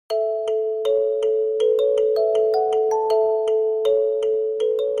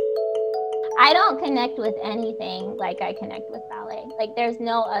I don't connect with anything like I connect with ballet. Like there's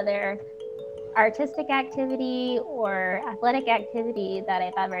no other artistic activity or athletic activity that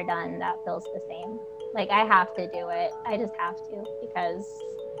I've ever done that feels the same. Like I have to do it. I just have to because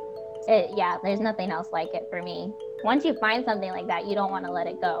there's nothing else like it for me. Once you find something like that, you don't want to let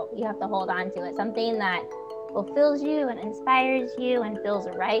it go. You have to hold on to it. Something that fulfills you and inspires you and feels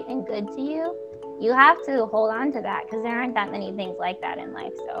right and good to you. You have to hold on to that because there aren't that many things like that in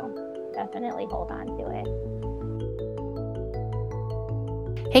life. So definitely hold on to it.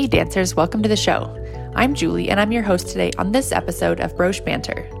 Hey dancers, welcome to the show. I'm Julie and I'm your host today on this episode of Broche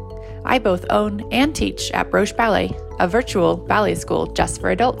Banter. I both own and teach at Broche Ballet, a virtual ballet school just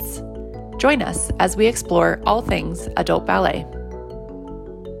for adults. Join us as we explore all things adult ballet.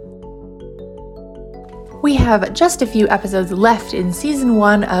 We have just a few episodes left in Season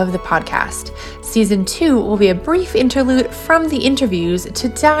 1 of the podcast. Season 2 will be a brief interlude from the interviews to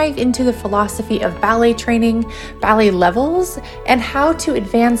dive into the philosophy of ballet training, ballet levels, and how to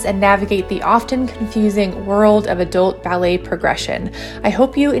advance and navigate the often confusing world of adult ballet progression. I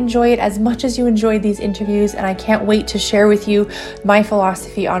hope you enjoy it as much as you enjoyed these interviews, and I can't wait to share with you my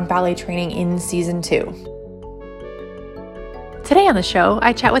philosophy on ballet training in Season 2. Today on the show,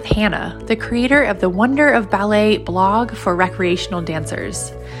 I chat with Hannah, the creator of the Wonder of Ballet blog for recreational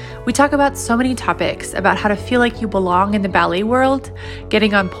dancers. We talk about so many topics about how to feel like you belong in the ballet world,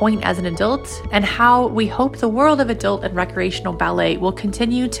 getting on point as an adult, and how we hope the world of adult and recreational ballet will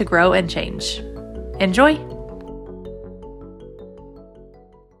continue to grow and change. Enjoy!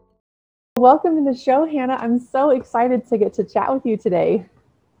 Welcome to the show, Hannah. I'm so excited to get to chat with you today.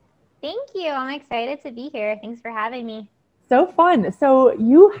 Thank you. I'm excited to be here. Thanks for having me. So fun. So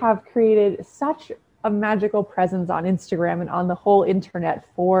you have created such a magical presence on Instagram and on the whole internet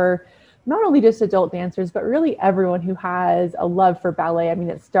for not only just adult dancers, but really everyone who has a love for ballet. I mean,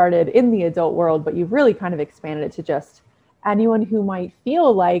 it started in the adult world, but you've really kind of expanded it to just anyone who might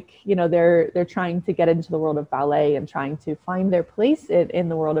feel like, you know, they're trying to get into the world of ballet and trying to find their place in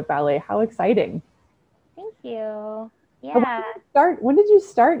the world of ballet. How exciting. Thank you. Yeah. Yeah. When did you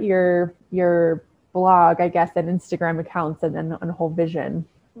start your blog, I guess, and Instagram accounts and then a whole vision?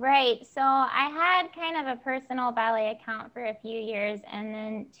 Right. So I had kind of a personal ballet account for a few years. And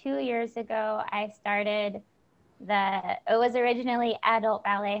then 2 years ago, I started it was originally Adult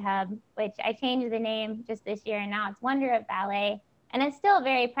Ballet Hub, which I changed the name just this year. And now it's Wonder of Ballet. And it's still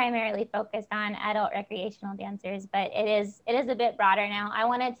very primarily focused on adult recreational dancers, but it is a bit broader now. I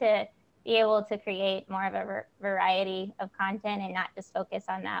wanted to be able to create more of a variety of content and not just focus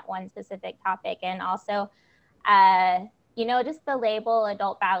on that one specific topic. And also, just the label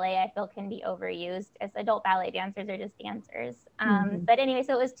adult ballet, I feel can be overused as adult ballet dancers are just dancers. But anyway,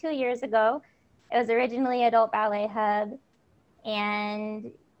 so it was 2 years ago. It was originally Adult Ballet Hub.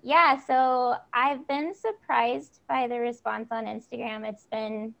 And yeah, so I've been surprised by the response on Instagram. It's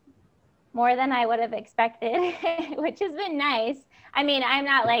been more than I would have expected, which has been nice. I mean, I'm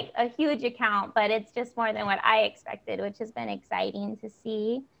not like a huge account, but it's just more than what I expected, which has been exciting to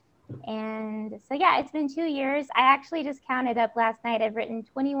see. And so, yeah, it's been 2 years. I actually just counted up last night. I've written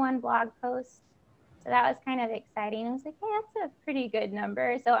 21 blog posts. So that was kind of exciting. I was like, hey, that's a pretty good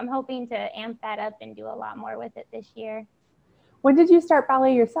number. So I'm hoping to amp that up and do a lot more with it this year. When did you start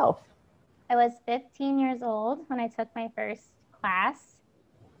ballet yourself? I was 15 years old when I took my first class.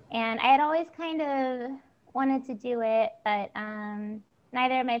 And I had always kind of wanted to do it, but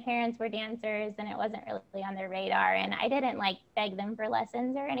neither of my parents were dancers and it wasn't really on their radar. And I didn't like beg them for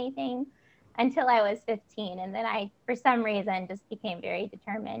lessons or anything until I was 15. And then I, for some reason, just became very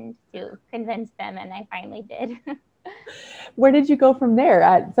determined to convince them. And I finally did. Where did you go from there?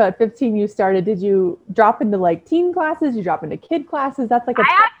 At 15, you started. Did you drop into like teen classes? You drop into kid classes? That's like a I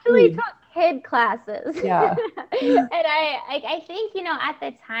tough actually lead. took kid classes. Yeah. And I think, at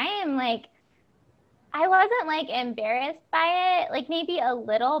the time, like, I wasn't like embarrassed by it, like maybe a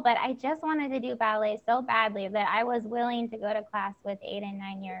little, but I just wanted to do ballet so badly that I was willing to go to class with 8 and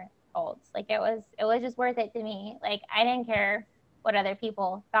 9 year olds. Like it was just worth it to me. Like I didn't care what other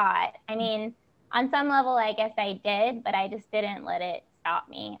people thought. I mean, on some level, I guess I did, but I just didn't let it stop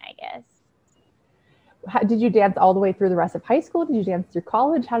me, I guess. Did you dance all the way through the rest of high school? Did you dance through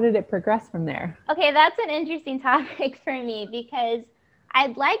college? How did it progress from there? Okay, that's an interesting topic for me because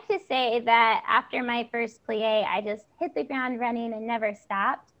I'd like to say that after my first plie, I just hit the ground running and never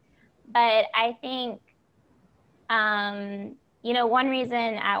stopped. But I think, one reason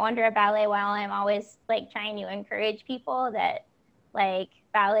at Wonder of Ballet, while I'm always like trying to encourage people that like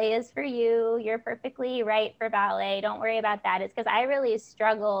ballet is for you, you're perfectly right for ballet, don't worry about that, is because I really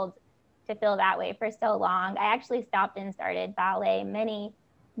struggled to feel that way for so long. I actually stopped and started ballet many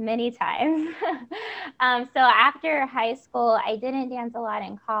many times. So after high school, I didn't dance a lot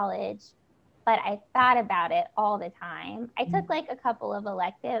in college, but I thought about it all the time. I took like a couple of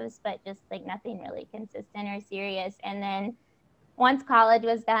electives, but just like nothing really consistent or serious. And then once college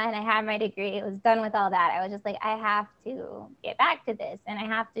was done, I had my degree, it was done with all that. I was just like, I have to get back to this and I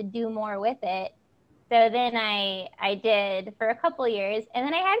have to do more with it. So then I did for a couple years, and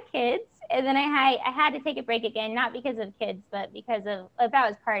then I had kids, and then I had to take a break again, not because of kids, but because of that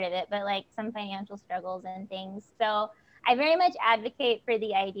was part of it, but like some financial struggles and things. So I very much advocate for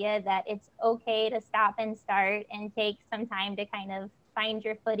the idea that it's okay to stop and start and take some time to kind of find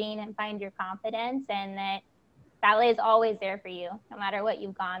your footing and find your confidence, and that ballet is always there for you. No matter what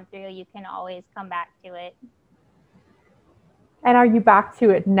you've gone through, you can always come back to it. And are you back to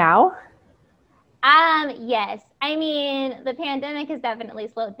it now? Yes. I mean, the pandemic has definitely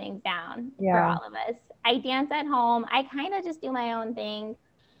slowed things down for all of us. I dance at home. I kind of just do my own thing.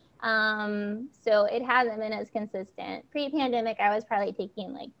 So it hasn't been as consistent. Pre-pandemic, I was probably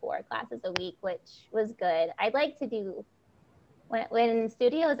taking like 4 classes a week, which was good. I'd like to do when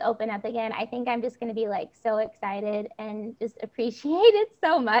studios open up again. I think I'm just going to be like so excited and just appreciate it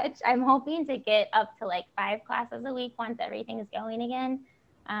so much. I'm hoping to get up to like 5 classes a week once everything is going again.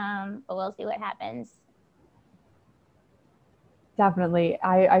 But we'll see what happens. Definitely.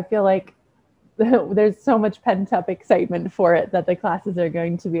 I feel like there's so much pent up excitement for it that the classes are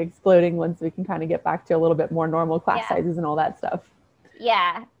going to be exploding once we can kind of get back to a little bit more normal class sizes and all that stuff.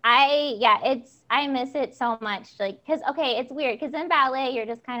 Yeah, I miss it so much. Like, cause okay, it's weird because in ballet you're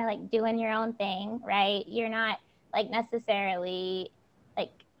just kind of like doing your own thing, right? You're not like necessarily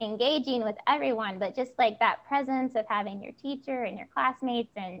like engaging with everyone, but just like that presence of having your teacher and your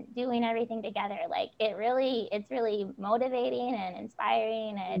classmates and doing everything together, like it's really motivating and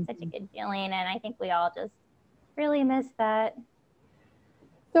inspiring, and it's such a good feeling. And I think we all just really miss that.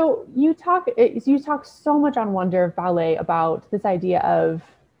 So you talk so much on Wonder of Ballet about this idea of,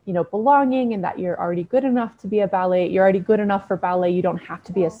 you know, belonging, and that you're already good enough to be a ballet. You're already good enough for ballet. You don't have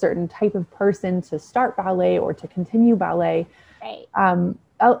to be a certain type of person to start ballet or to continue ballet. Right.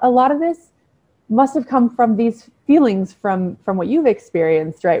 A lot of this must have come from these feelings from what you've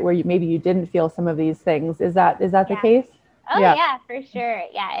experienced, right? Where maybe you didn't feel some of these things. Is that the case? Oh yeah, for sure.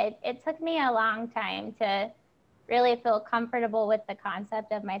 Yeah, it took me a long time to really feel comfortable with the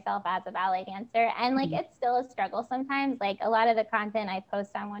concept of myself as a ballet dancer. And like, it's still a struggle sometimes. Like, a lot of the content I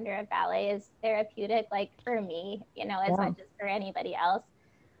post on Wonder of Ballet is therapeutic, like for me, you know, as much as for anybody else.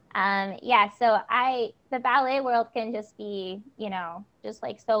 So the ballet world can just be, you know, just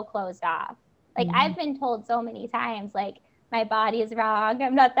like so closed off. Like, I've been told so many times, like, my body is wrong,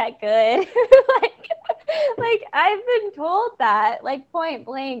 I'm not that good. like I've been told that like point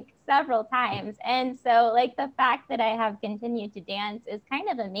blank several times. And so like the fact that I have continued to dance is kind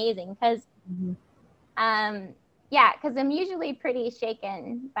of amazing because because I'm usually pretty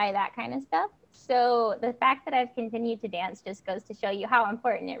shaken by that kind of stuff. So the fact that I've continued to dance just goes to show you how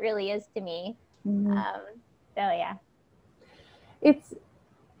important it really is to me. So yeah.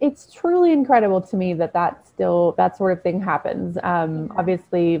 It's truly incredible to me that sort of thing happens.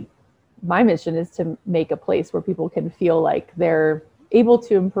 Obviously, my mission is to make a place where people can feel like they're able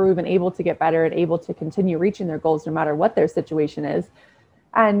to improve and able to get better and able to continue reaching their goals no matter what their situation is.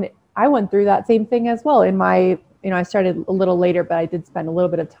 And I went through that same thing as well. In my, you know, I started a little later, but I did spend a little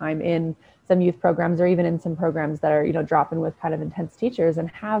bit of time in some youth programs or even in some programs that are, you know, drop-in with kind of intense teachers, and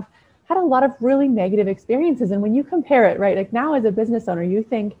have had a lot of really negative experiences. And when you compare it, right, like now as a business owner, you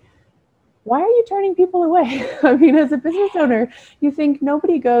think, why are you turning people away? I mean, as a business owner, you think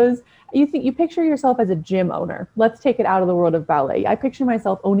nobody goes, you picture yourself as a gym owner. Let's take it out of the world of ballet. I picture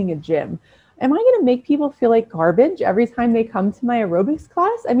myself owning a gym. Am I going to make people feel like garbage every time they come to my aerobics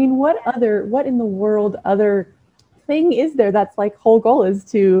class? I mean, what in the world other thing is there that's like whole goal is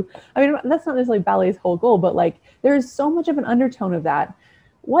to, I mean, that's not necessarily ballet's whole goal, but like there's so much of an undertone of that.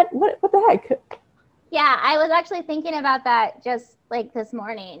 What the heck? Yeah, I was actually thinking about that just like this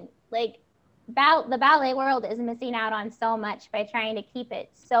morning. Like, the ballet world is missing out on so much by trying to keep it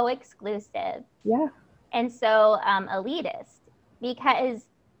so exclusive and so elitist, because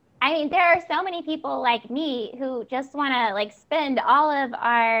I mean, there are so many people like me who just want to like spend all of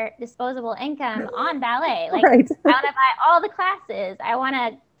our disposable income on ballet. Like, I want to buy all the classes. I want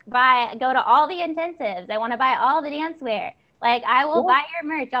to go to all the intensives. I want to buy all the dance wear. Like, I will buy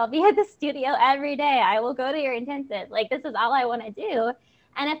your merch. I'll be at the studio every day. I will go to your intensive. Like, this is all I want to do.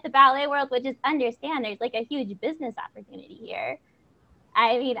 And if the ballet world would just understand there's like a huge business opportunity here.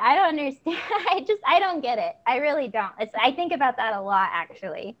 I mean, I don't understand. I don't get it. I really don't. I think about that a lot,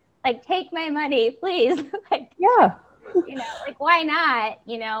 actually. Like, take my money, please. Yeah. Like why not,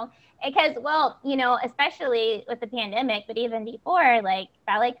 because, well, especially with the pandemic, but even before, like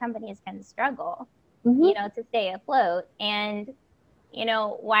ballet companies can struggle, to stay afloat. And,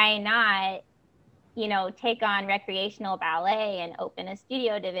 why not, take on recreational ballet and open a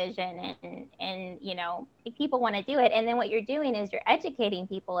studio division, and if people want to do it. And then what you're doing is you're educating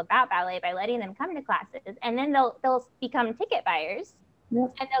people about ballet by letting them come to classes, and then they'll become ticket buyers.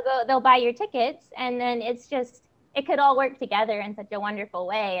 Yep. And they'll buy your tickets, and then it could all work together in such a wonderful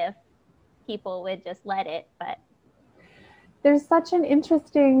way if people would just let it. But there's such an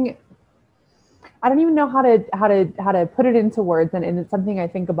interesting, I don't even know how to put it into words, and it's something I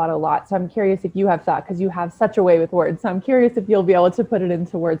think about a lot. So I'm curious if you have thought, because you have such a way with words. So I'm curious if you'll be able to put it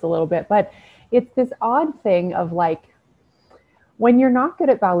into words a little bit. But it's this odd thing of like, when you're not good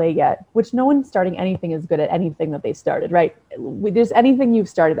at ballet yet, which no one starting anything is good at anything that they started, right? There's anything you've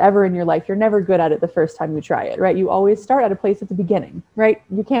started ever in your life, you're never good at it the first time you try it, right? You always start at a place at the beginning, right?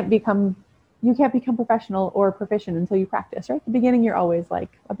 You can't become professional or proficient until you practice, right? At the beginning, you're always like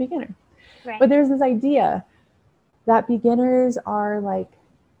a beginner. right. But there's this idea that beginners are like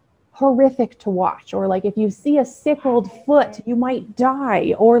horrific to watch, or like if you see a sickled foot, you might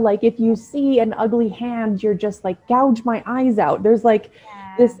die, or like if you see an ugly hand, you're just like, gouge my eyes out. There's like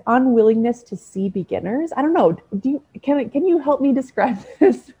this unwillingness to see beginners. I don't know. Can you help me describe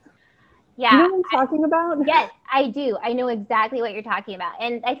this? Yeah. You know what I'm talking about? Yes, I do. I know exactly what you're talking about.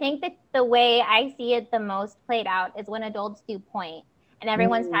 And I think that the way I see it the most played out is when adults do point, and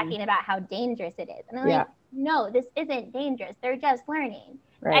everyone's talking about how dangerous it is. And I'm like, no, this isn't dangerous. They're just learning.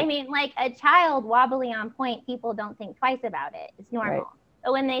 Right. I mean, like a child wobbly on point, people don't think twice about it. It's normal. Right.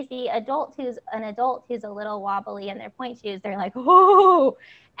 But when they see an adult who's a little wobbly in their point shoes, they're like, oh.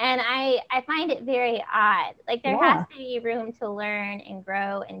 And I find it very odd. Like there has to be room to learn and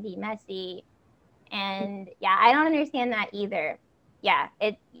grow and be messy. And I don't understand that either.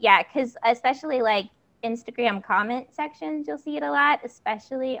 Because especially like Instagram comment sections, you'll see it a lot,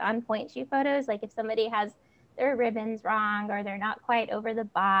 especially on point shoe photos. Like if somebody has their ribbons wrong or they're not quite over the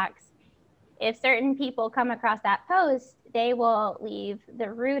box, if certain people come across that post, they will leave the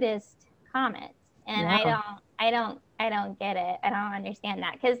rudest comments. And I don't get it. I don't understand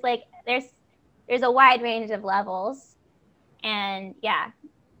that, because like there's a wide range of levels, and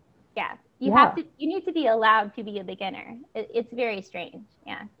you need to be allowed to be a beginner. It's very strange.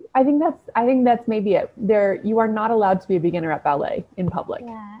 Yeah. I think that's maybe it. You are not allowed to be a beginner at ballet in public.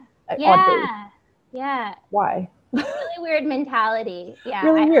 Yeah. Why? Really weird mentality. Yeah.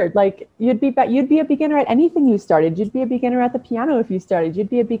 Really weird. Like you'd be a beginner at anything you started. You'd be a beginner at the piano if you started. You'd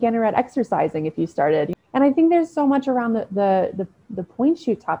be a beginner at exercising if you started. And I think there's so much around the point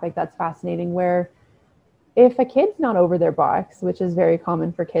shoot topic that's fascinating, where if a kid's not over their box, which is very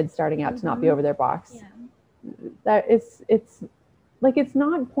common for kids starting out to not be over their box, that it's like,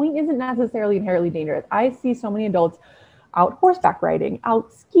 point isn't necessarily inherently dangerous. I see so many adults out horseback riding,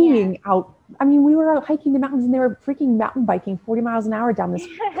 out skiing, we were out hiking the mountains, and they were freaking mountain biking 40 miles an hour down this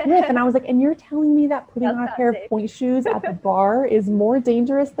cliff. And I was like, and you're telling me that putting on a pair of point shoes at the bar is more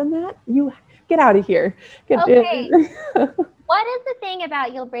dangerous than that? You get out of here. Okay. What is the thing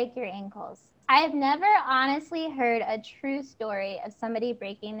about you'll break your ankles? I have never honestly heard a true story of somebody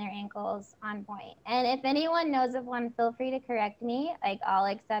breaking their ankles on point. And if anyone knows of one, feel free to correct me. Like, I'll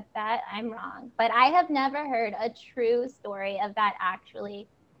accept that I'm wrong. But I have never heard a true story of that actually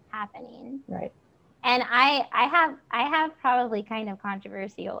happening. Right. And I have probably kind of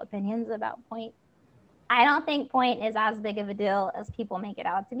controversial opinions about point. I don't think point is as big of a deal as people make it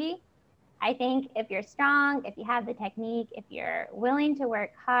out to be. I think if you're strong, if you have the technique, if you're willing to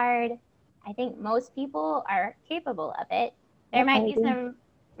work hard, I think most people are capable of it. There might be some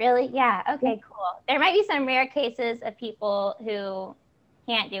really, cool. There might be some rare cases of people who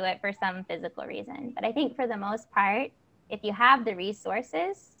can't do it for some physical reason. But I think for the most part, if you have the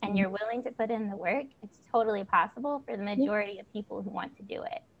resources and you're willing to put in the work, it's totally possible for the majority of people who want to do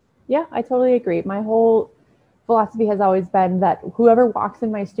it. Yeah, I totally agree. My whole philosophy has always been that whoever walks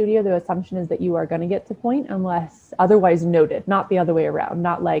in my studio, the assumption is that you are going to get to point unless otherwise noted, not the other way around.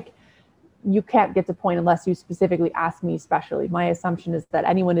 Not like you can't get to point unless you specifically ask me specially. My assumption is that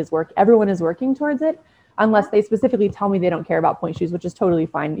everyone is working towards it, unless they specifically tell me they don't care about point shoes, which is totally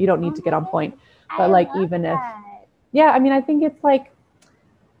fine. You don't need to get on point. But like, even if, I think it's like,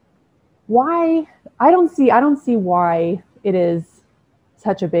 why, I don't see why it is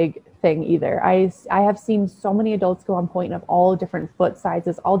such a big thing either. I have seen so many adults go on point of all different foot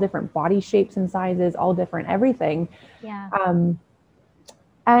sizes, all different body shapes and sizes, all different everything. Yeah.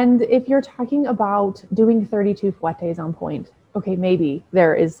 And if you're talking about doing 32 fouettes on point, okay, maybe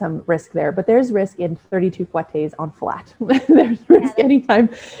there is some risk there, but there's risk in 32 fouettes on flat. There's risk anytime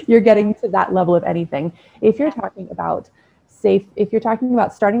you're getting to that level of anything. If you're talking about safe, if you're talking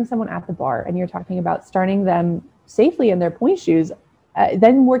about starting someone at the bar and you're talking about starting them safely in their point shoes,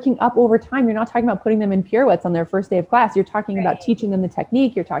 then working up over time, you're not talking about putting them in pirouettes on their first day of class. You're talking about teaching them the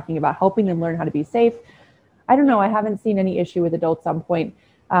technique. You're talking about helping them learn how to be safe. I don't know. I haven't seen any issue with adults on point,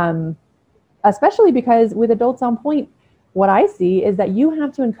 especially because with adults on point, what I see is that you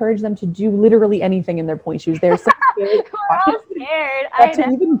have to encourage them to do literally anything in their point shoes. They're so scared. We're all scared. But to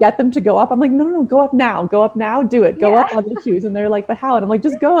even get them to go up, I'm like, no, go up now, do it, go up on the shoes. And they're like, but how? And I'm like,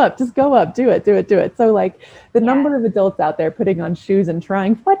 just go up, do it. So like the number of adults out there putting on shoes and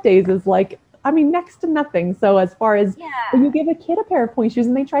trying fouettes is like, I mean, next to nothing. So as far as when you give a kid a pair of point shoes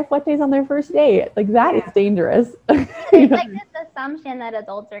and they try fouettes on their first day, like that is dangerous. It's like this assumption that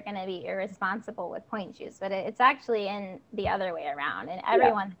adults are going to be irresponsible with point shoes, but it's actually in the other way around. And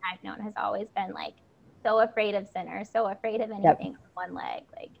everyone that I've known has always been like so afraid of center, so afraid of anything with one leg.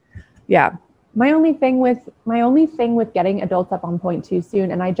 Like, my only thing with getting adults up on point too soon,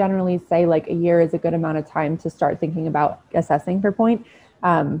 and I generally say like a year is a good amount of time to start thinking about assessing for point.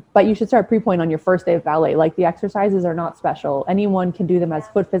 But you should start pre-point on your first day of ballet. Like the exercises are not special. Anyone can do them as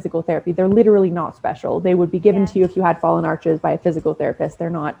foot physical therapy. They're literally not special. They would be given to you if you had fallen arches by a physical therapist. They're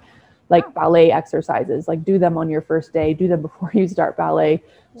not like ballet exercises. Like do them on your first day, do them before you start ballet,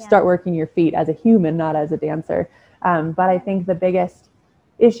 start working your feet as a human, not as a dancer. But I think the biggest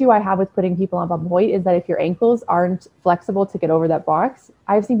issue I have with putting people up on point is that if your ankles aren't flexible to get over that box,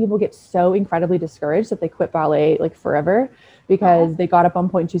 I've seen people get so incredibly discouraged that they quit ballet like forever because they got up on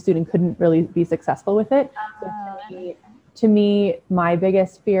point too soon and couldn't really be successful with it. So to me, my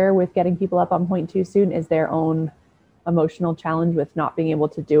biggest fear with getting people up on point too soon is their own emotional challenge with not being able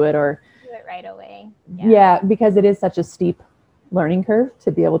to do it or do it right away. Because it is such a steep learning curve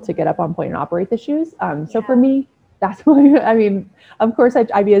to be able to get up on point and operate the shoes. So for me, that's why, I mean, of course,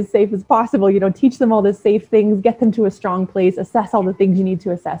 I'd be as safe as possible, teach them all the safe things, get them to a strong place, assess all the things you need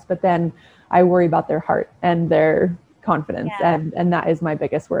to assess. But then I worry about their heart and their confidence. And that is my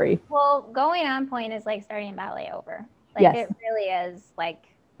biggest worry. Well, going on point is like starting ballet over. Like it really is like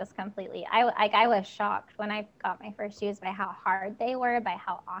just completely. I was shocked when I got my first shoes by how hard they were, by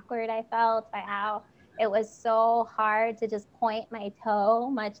how awkward I felt, by how it was so hard to just point my toe,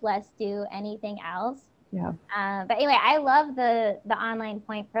 much less do anything else. But anyway, I love the online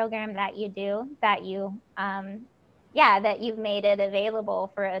point program that you do, that you that you've made it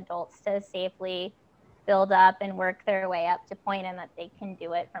available for adults to safely build up and work their way up to point, and that they can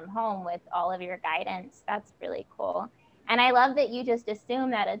do it from home with all of your guidance. That's really cool. And I love that you just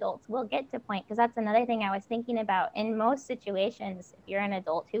assume that adults will get to point, because that's another thing I was thinking about. In most situations, if you're an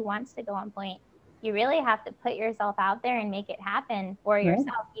adult who wants to go on point, you really have to put yourself out there and make it happen for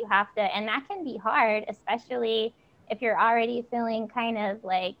yourself. You have to, and that can be hard, especially if you're already feeling kind of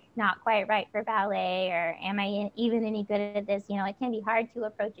like not quite right for ballet, or am I even any good at this? It can be hard to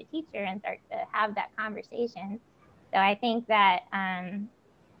approach a teacher and start to have that conversation. So I think that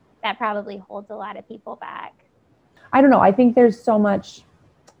that probably holds a lot of people back. I don't know. I think there's so much.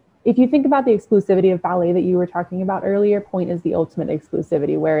 If you think about the exclusivity of ballet that you were talking about earlier, point is the ultimate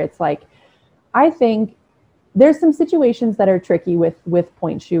exclusivity, where it's like, I think there's some situations that are tricky with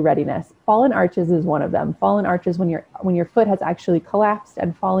point shoe readiness. Fallen arches is one of them. Fallen arches when your foot has actually collapsed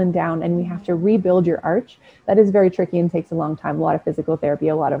and fallen down and we have to rebuild your arch. That is very tricky and takes a long time, a lot of physical therapy,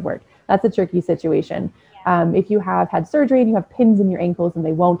 a lot of work. That's a tricky situation. If you have had surgery and you have pins in your ankles and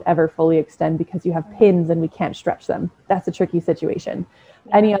they won't ever fully extend because you have pins and we can't stretch them, that's a tricky situation.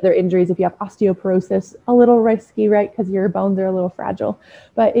 Any other injuries, if you have osteoporosis, a little risky, right? Because your bones are a little fragile.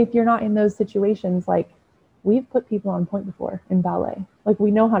 But if you're not in those situations, like we've put people on point before in ballet, like we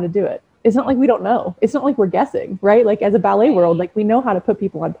know how to do it. It's not like we don't know. It's not like we're guessing, right? Like as a ballet world, like we know how to put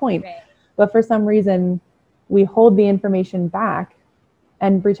people on point. But for some reason, we hold the information back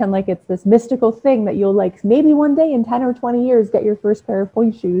and pretend like it's this mystical thing that you'll like maybe one day in 10 or 20 years get your first pair of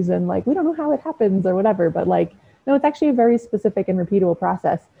point shoes, and like we don't know how it happens or whatever. But like, no, it's actually a very specific and repeatable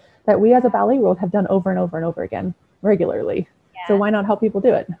process that we as a ballet world have done over and over and over again regularly. So why not help people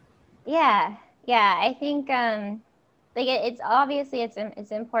do it? I think like it's obviously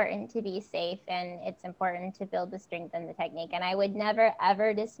it's important to be safe, and it's important to build the strength and the technique, and I would never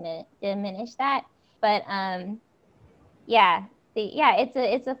ever diminish that. But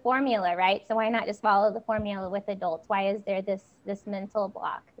it's a formula, right? So why not just follow the formula with adults? Why is there this mental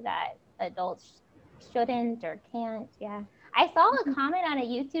block that adults shouldn't or can't? I saw a comment on a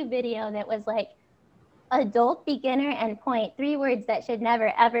YouTube video that was like, adult, beginner, and point, 3 words that should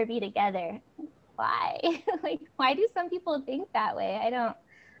never ever be together. butterfly. Like, why do some people think that way? I don't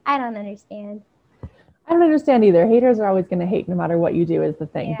understand. I don't understand either. Haters are always going to hate no matter what you do is the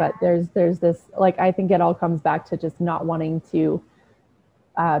thing. Yeah. But there's this, like, I think it all comes back to just not wanting to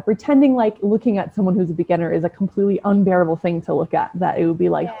pretending like looking at someone who's a beginner is a completely unbearable thing to look at, that it would be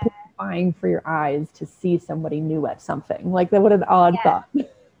like horrifying for your eyes to see somebody new at something. Like, that, what an odd thought.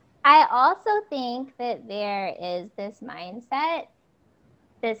 I also think that there is this mindset,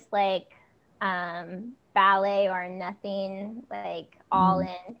 this like ballet or nothing, like all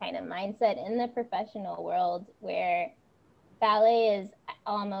in kind of mindset in the professional world, where ballet is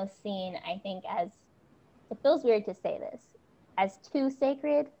almost seen, I think, as, it feels weird to say this, as too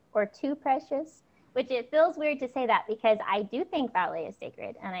sacred or too precious, which it feels weird to say that because I do think ballet is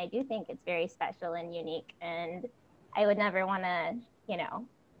sacred and I do think it's very special and unique. And I would never want to,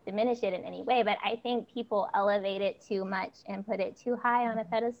 diminish it in any way, but I think people elevate it too much and put it too high on a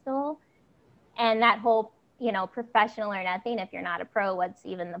pedestal. And that whole, professional or nothing, if you're not a pro, what's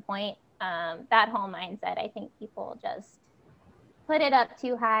even the point? That whole mindset, I think people just put it up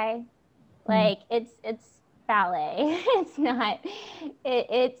too high. Like, it's ballet. It's not,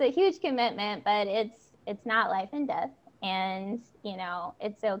 it's a huge commitment, but it's not life and death. And,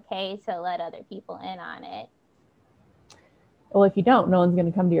 it's okay to let other people in on it. Well, if you don't, no one's going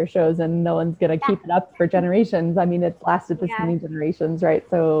to come to your shows and no one's going to keep it up for generations. I mean, it's lasted this many generations, right?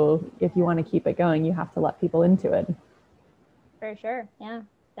 So if you want to keep it going, you have to let people into it. For sure. Yeah,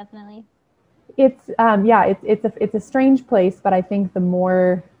 definitely. It's it's a strange place, but I think the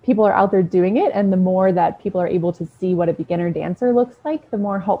more people are out there doing it and the more that people are able to see what a beginner dancer looks like, the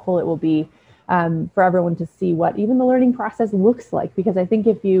more helpful it will be for everyone to see what even the learning process looks like. Because I think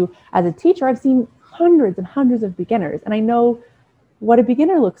if you, as a teacher, I've seen hundreds and hundreds of beginners, and I know what a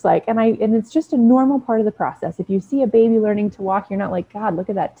beginner looks like. And it's just a normal part of the process. If you see a baby learning to walk, you're not like, God, look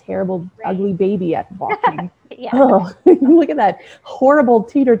at that terrible, ugly baby at walking. Oh, look at that horrible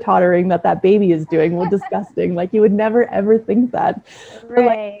teeter-tottering that baby is doing. Well, disgusting. Like, you would never, ever think that.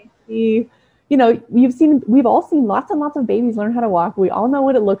 Right. Like, we've all seen lots and lots of babies learn how to walk. We all know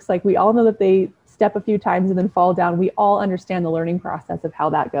what it looks like. We all know that they step a few times and then fall down. We all understand the learning process of how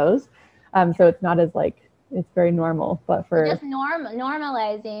that goes. So it's not as like, it's very normal, but for just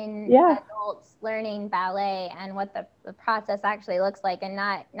normalizing adults learning ballet and what the process actually looks like, and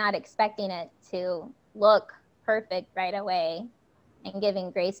not expecting it to look perfect right away, and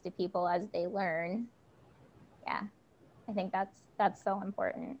giving grace to people as they learn. Yeah, I think that's so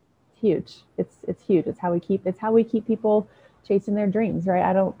important. It's huge. It's huge. It's how we keep people chasing their dreams, right?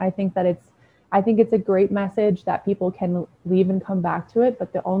 I think it's a great message that people can leave and come back to it.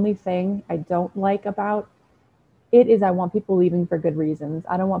 But the only thing I don't like about it is I want people leaving for good reasons.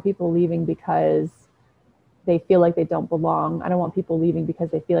 I don't want people leaving because they feel like they don't belong. I don't want people leaving because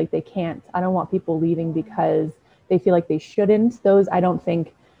they feel like they can't. I don't want people leaving because they feel like they shouldn't. Those, I don't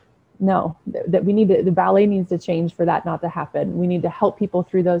think, no, that the ballet needs to change for that not to happen. We need to help people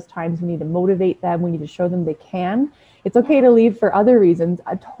through those times. We need to motivate them. We need to show them they can. It's okay to leave for other reasons.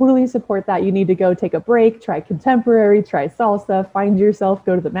 I totally support that. You need to go take a break, try contemporary, try salsa, find yourself,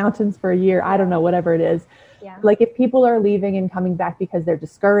 go to the mountains for a year. I don't know, whatever it is. Yeah. Like, if people are leaving and coming back because they're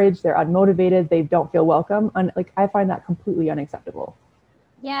discouraged, they're unmotivated, they don't feel welcome, I find that completely unacceptable.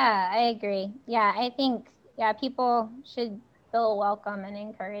 Yeah, I agree. Yeah, I think, people should feel welcome and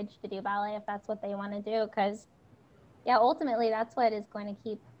encouraged to do ballet if that's what they want to do, because ultimately that's what is going to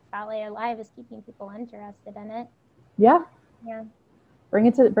keep ballet alive, is keeping people interested in it. Yeah. Bring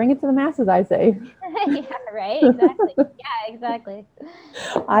it to the masses, I say. Yeah, right. Exactly. Yeah, exactly.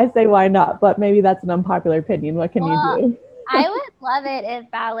 I say, why not? But maybe that's an unpopular opinion. What can you do? I would love it if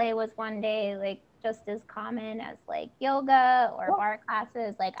ballet was one day like just as common as like yoga or bar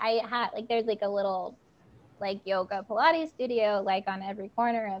classes. Like, there's like a little like yoga Pilates studio like on every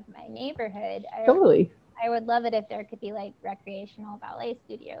corner of my neighborhood. Totally. I would love it if there could be like recreational ballet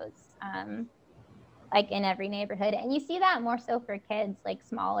studios. Like in every neighborhood, and you see that more so for kids, like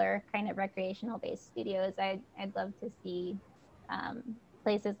smaller kind of recreational based studios. I'd love to see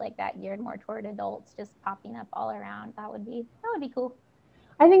places like that geared more toward adults just popping up all around. That would be cool.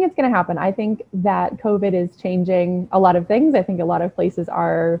 I think it's going to happen. I think that COVID is changing a lot of things. I think a lot of places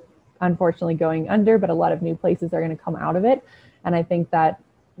are unfortunately going under, but a lot of new places are going to come out of it. And I think that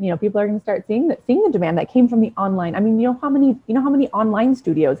people are going to start seeing the demand that came from the online. I mean, you know how many online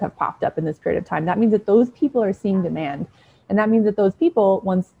studios have popped up in this period of time. That means that those people are seeing demand, and that means that those people,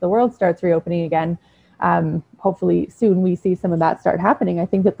 once the world starts reopening again, hopefully soon we see some of that start happening. I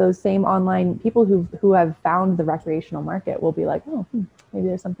think that those same online people who have found the recreational market will be like, maybe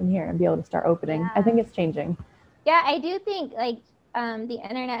there's something here, and be able to start opening. I think it's changing. Yeah, I do think like the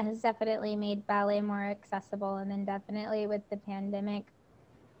internet has definitely made ballet more accessible, and then definitely with the pandemic,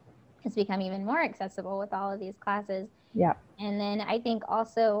 it's become even more accessible with all of these classes. Yeah. And then I think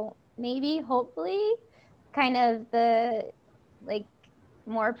also maybe hopefully kind of the like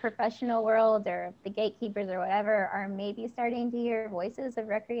more professional world or the gatekeepers or whatever are maybe starting to hear voices of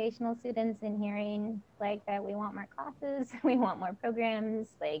recreational students and hearing like that we want more classes, we want more programs.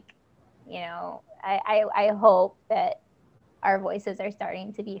 Like, I hope that our voices are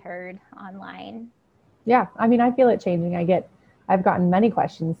starting to be heard online. Yeah. I mean, I feel it changing. I've gotten many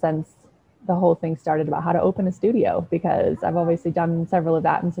questions since the whole thing started about how to open a studio, because I've obviously done several of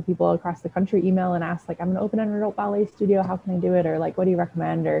that. And so people across the country email and ask, like, I'm going to open an adult ballet studio. How can I do it? Or like, what do you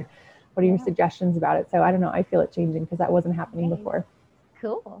recommend? Or what are your suggestions about it? So I don't know. I feel it changing because that wasn't happening before.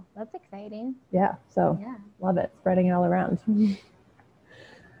 Cool. That's exciting. Yeah. So love it. Spreading it all around.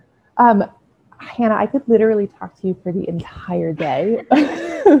 Hannah, I could literally talk to you for the entire day,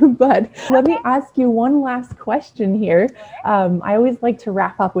 but let me ask you one last question here. I always like to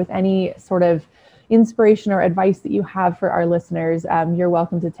wrap up with any sort of inspiration or advice that you have for our listeners. You're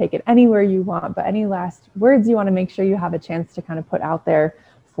welcome to take it anywhere you want, but any last words you want to make sure you have a chance to kind of put out there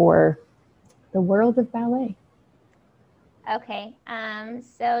for the world of ballet? Okay.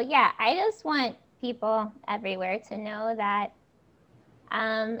 So yeah, I just want people everywhere to know that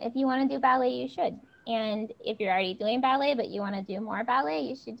if you want to do ballet, you should. And if you're already doing ballet, but you want to do more ballet,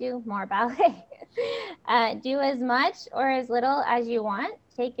 you should do more ballet. Do as much or as little as you want.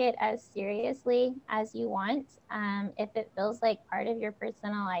 Take it as seriously as you want. If it feels like part of your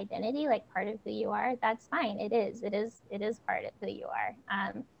personal identity, like part of who you are, that's fine. It is part of who you are.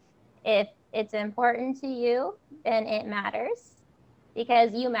 If it's important to you, then it matters,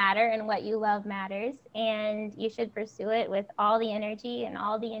 because you matter and what you love matters, and you should pursue it with all the energy and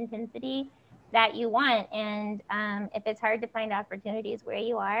all the intensity that you want. And if it's hard to find opportunities where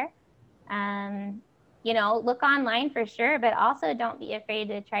you are, look online for sure, but also don't be afraid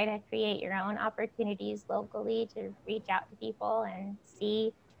to try to create your own opportunities locally, to reach out to people and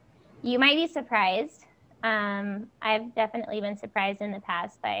see. You might be surprised. I've definitely been surprised in the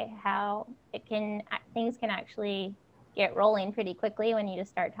past by how things can actually get rolling pretty quickly when you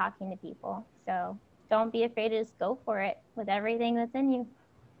just start talking to people. So don't be afraid to just go for it with everything that's in you.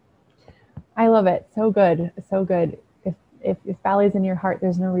 I love it. So good. So good. If ballet's in your heart,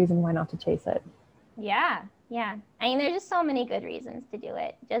 there's no reason why not to chase it. Yeah. I mean, there's just so many good reasons to do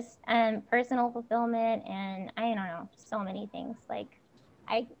it. Just personal fulfillment, and I don't know, so many things. Like,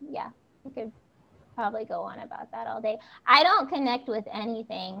 I could probably go on about that all day. I don't connect with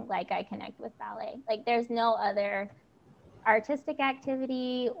anything like I connect with ballet. Like, there's no other artistic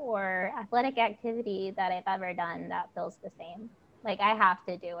activity or athletic activity that I've ever done that feels the same. Like, I have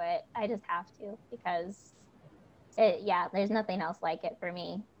to do it. I just have to, because there's nothing else like it for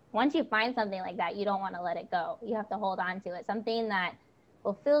me. Once you find something like that, you don't want to let it go. You have to hold on to it. Something that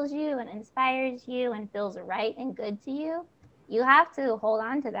fulfills you and inspires you and feels right and good to you. You have to hold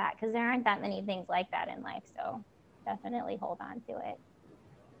on to that, because there aren't that many things like that in life. So definitely hold on to it.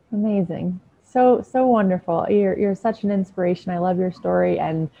 Amazing. So wonderful. You're such an inspiration. I love your story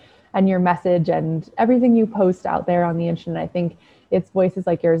and your message and everything you post out there on the internet. I think it's voices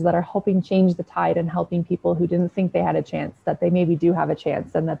like yours that are helping change the tide and helping people who didn't think they had a chance, that they maybe do have a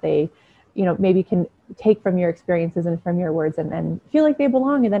chance, and that they, maybe can take from your experiences and from your words and feel like they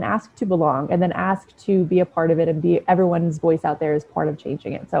belong, and then ask to belong, and then ask to be a part of it, and be everyone's voice out there is part of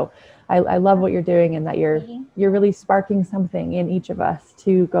changing it. So I love what you're doing, and that you're really sparking something in each of us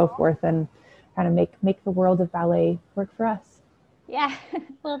to go forth and kind of make the world of ballet work for us. Yeah.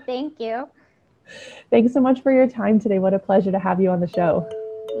 Well, thank you. Thanks so much for your time today. What a pleasure to have you on the show.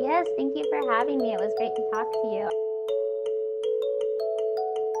 Yes, thank you for having me. It was great to talk to you.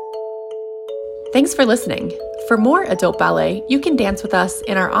 Thanks for listening. For more adult ballet, you can dance with us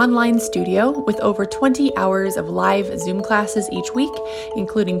in our online studio with over 20 hours of live Zoom classes each week,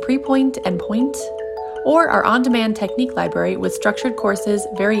 including pre-pointe and pointe, or our on-demand technique library with structured courses,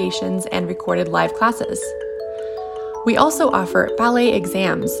 variations, and recorded live classes. We also offer ballet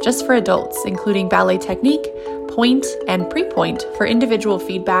exams just for adults, including ballet technique, pointe, and pre-pointe for individual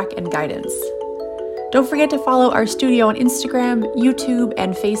feedback and guidance. Don't forget to follow our studio on Instagram, YouTube,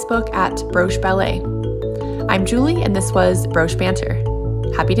 and Facebook at Broche Ballet. I'm Julie, and this was Broche Banter.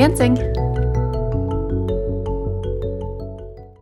 Happy dancing!